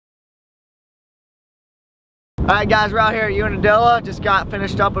Alright guys, we're out here at Unadilla. Just got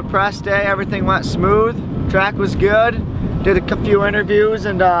finished up with press day. Everything went smooth. Track was good. Did a few interviews,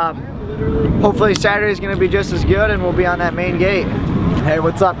 and hopefully Saturday's gonna be just as good and we'll be on that main gate. Hey,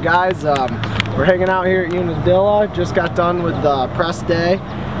 what's up guys? We're hanging out here at Unadilla. Just got done with press day.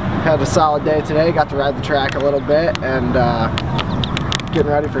 Had a solid day today. Got to ride the track a little bit and getting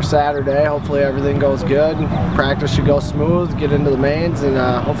ready for Saturday. Hopefully everything goes good. Practice should go smooth. Get into the mains and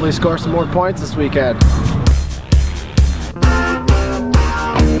hopefully score some more points this weekend.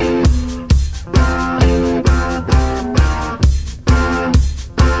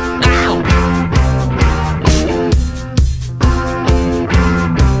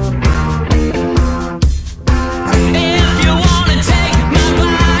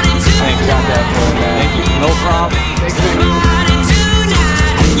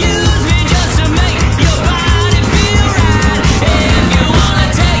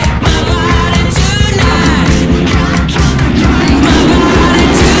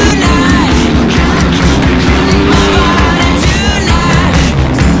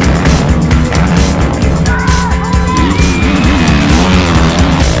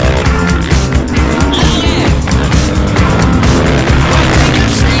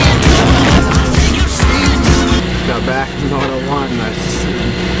 Back in Moto 1,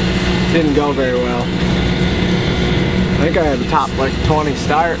 didn't go very well. I think I had the top like 20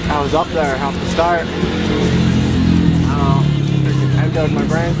 start. I was up there off the start. I ended my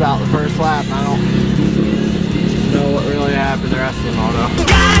brains out the first lap. I don't know what really happened the rest of the moto.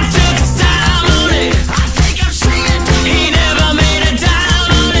 God took his time on it. I think I'm seeing he never made a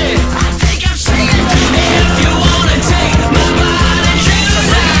dime on it. I think I'm seeing if you wanna take my body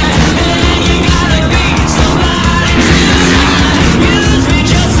tonight, then you gotta be somebody.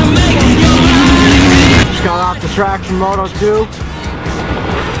 Got off the track from Moto 2. It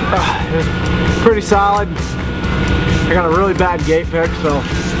was pretty solid. I got a really bad gate pick, so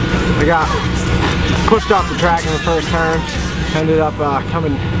I got pushed off the track in the first turn. Ended up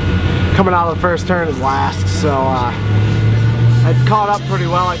coming out of the first turn as last, so I caught up pretty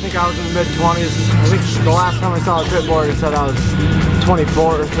well. I think I was in the mid-20s. I think the last time I saw the pit board it said I was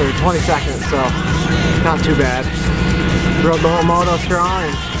 24th or 22nd, so not too bad. Rode the whole moto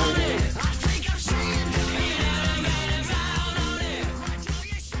strong.